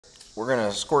We're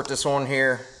gonna squirt this on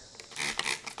here.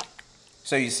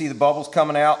 So you see the bubbles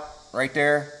coming out right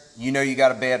there? You know you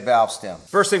got a bad valve stem.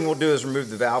 First thing we'll do is remove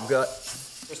the valve gut.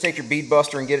 Just take your bead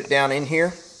buster and get it down in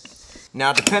here.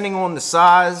 Now, depending on the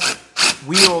size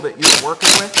wheel that you're working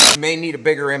with, you may need a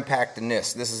bigger impact than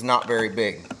this. This is not very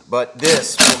big, but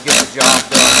this will get the job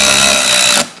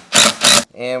done.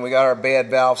 And we got our bad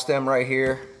valve stem right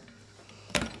here.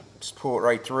 Just pull it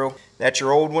right through. That's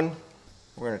your old one.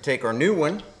 We're gonna take our new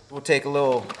one. We'll take a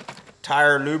little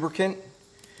tire lubricant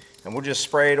and we'll just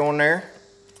spray it on there.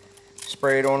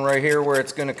 Spray it on right here where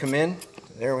it's gonna come in.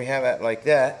 There we have it like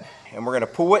that. And we're gonna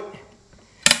pull it.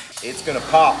 It's gonna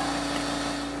pop.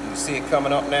 You can see it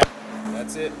coming up now.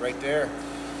 That's it right there.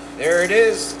 There it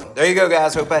is. There you go,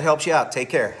 guys. Hope that helps you out. Take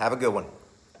care. Have a good one.